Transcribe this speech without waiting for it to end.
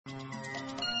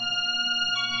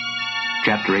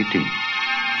chapter 18.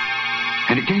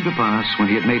 And it came to pass, when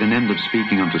he had made an end of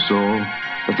speaking unto Saul,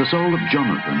 that the soul of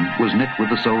Jonathan was knit with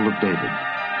the soul of David,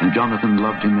 and Jonathan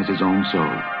loved him as his own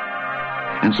soul.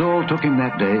 And Saul took him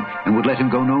that day, and would let him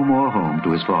go no more home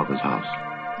to his father's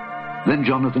house. Then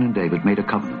Jonathan and David made a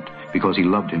covenant, because he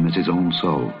loved him as his own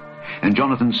soul. And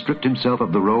Jonathan stripped himself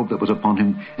of the robe that was upon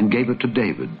him, and gave it to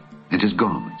David, and his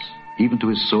garments, even to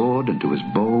his sword, and to his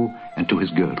bow, and to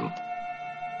his girdle.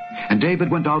 And David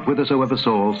went out whithersoever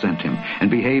Saul sent him, and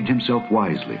behaved himself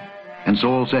wisely. And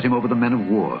Saul set him over the men of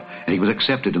war, and he was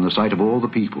accepted in the sight of all the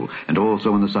people, and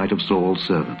also in the sight of Saul's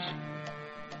servants.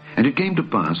 And it came to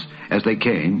pass, as they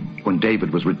came, when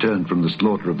David was returned from the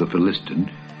slaughter of the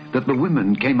Philistine, that the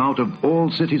women came out of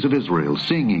all cities of Israel,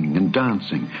 singing and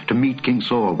dancing, to meet King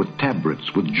Saul with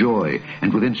tabrets, with joy,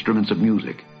 and with instruments of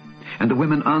music. And the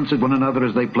women answered one another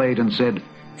as they played, and said,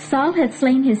 Saul hath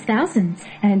slain his thousands,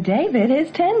 and David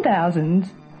his 10,000s.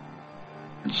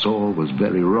 And Saul was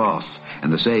very wroth,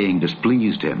 and the saying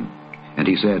displeased him. And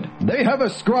he said, They have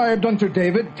ascribed unto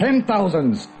David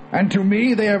 10,000s, and to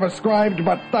me they have ascribed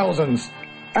but thousands.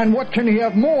 And what can he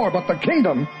have more but the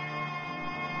kingdom?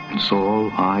 And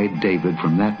Saul eyed David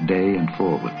from that day and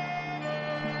forward.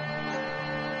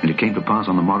 And it came to pass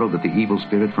on the morrow that the evil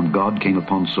spirit from God came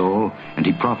upon Saul, and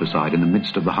he prophesied in the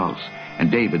midst of the house. And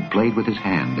David played with his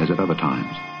hand as at other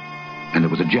times. And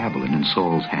there was a javelin in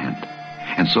Saul's hand.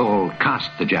 And Saul cast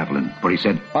the javelin, for he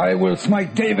said, I will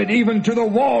smite David even to the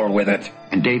wall with it.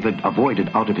 And David avoided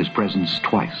out of his presence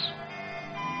twice.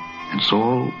 And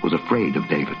Saul was afraid of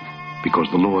David, because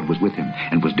the Lord was with him,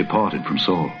 and was departed from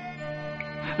Saul.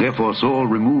 Therefore Saul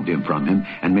removed him from him,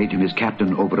 and made him his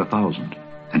captain over 1,000.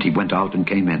 And he went out and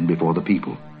came in before the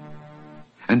people.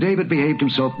 And David behaved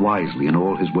himself wisely in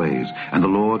all his ways, and the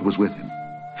Lord was with him.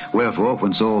 Wherefore,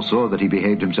 when Saul saw that he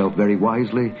behaved himself very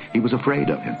wisely, he was afraid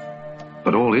of him.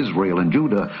 But all Israel and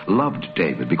Judah loved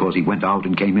David, because he went out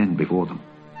and came in before them.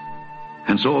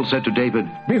 And Saul said to David,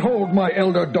 Behold my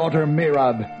elder daughter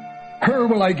Merab. Her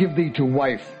will I give thee to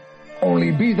wife.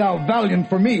 Only be thou valiant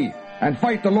for me, and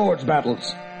fight the Lord's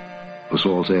battles. For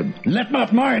Saul said, Let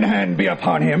not mine hand be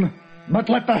upon him, but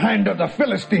let the hand of the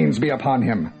Philistines be upon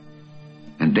him.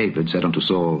 And David said unto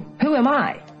Saul, Who am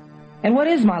I? And what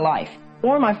is my life,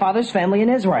 or my father's family in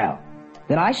Israel,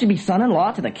 that I should be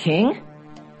son-in-law to the king?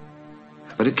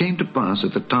 But it came to pass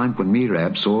at the time when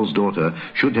Merab, Saul's daughter,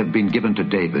 should have been given to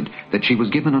David, that she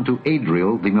was given unto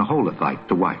Adriel the Meholathite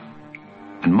to wife.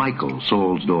 And Michal,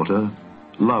 Saul's daughter,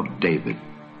 loved David.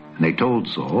 And they told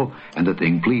Saul, and the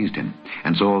thing pleased him.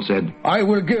 And Saul said, I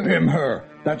will give him her,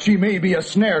 that she may be a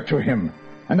snare to him,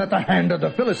 and that the hand of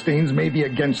the Philistines may be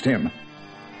against him.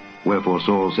 Wherefore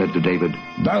Saul said to David,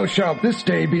 Thou shalt this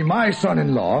day be my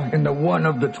son-in-law in the one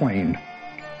of the twain.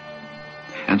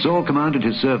 And Saul commanded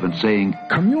his servants, saying,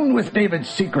 Commune with David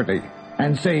secretly,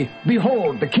 and say,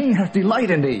 Behold, the king hath delight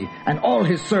in thee, and all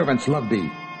his servants love thee.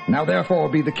 Now therefore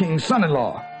be the king's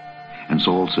son-in-law. And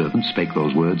Saul's servants spake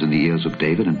those words in the ears of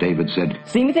David, and David said,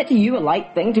 Seemeth it to you a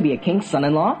light thing to be a king's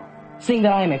son-in-law, seeing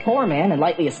that I am a poor man and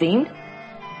lightly esteemed?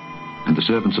 And the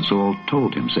servants of Saul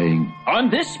told him, saying,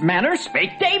 On this manner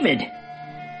spake David.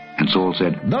 And Saul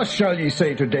said, Thus shall ye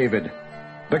say to David,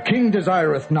 The king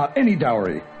desireth not any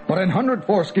dowry, but 100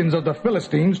 foreskins of the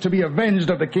Philistines to be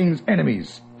avenged of the king's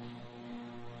enemies.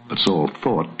 But Saul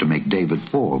thought to make David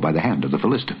fall by the hand of the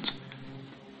Philistines.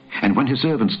 And when his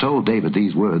servants told David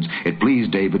these words, it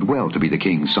pleased David well to be the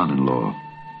king's son-in-law.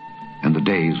 And the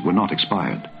days were not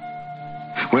expired.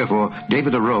 Wherefore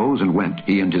David arose and went,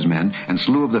 he and his men, and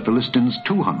slew of the Philistines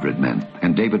 200 men.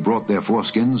 And David brought their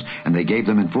foreskins, and they gave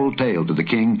them in full tale to the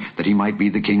king, that he might be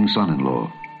the king's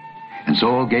son-in-law. And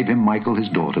Saul gave him Michal his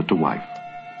daughter to wife.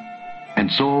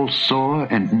 And Saul saw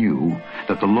and knew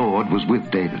that the Lord was with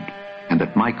David, and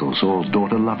that Michal, Saul's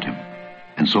daughter, loved him.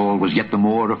 And Saul was yet the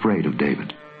more afraid of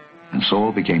David. And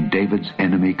Saul became David's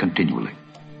enemy continually.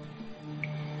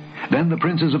 Then the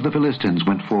princes of the Philistines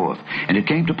went forth, and it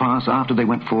came to pass after they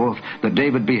went forth that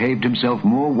David behaved himself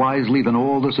more wisely than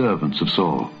all the servants of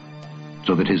Saul,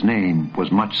 so that his name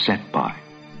was much set by.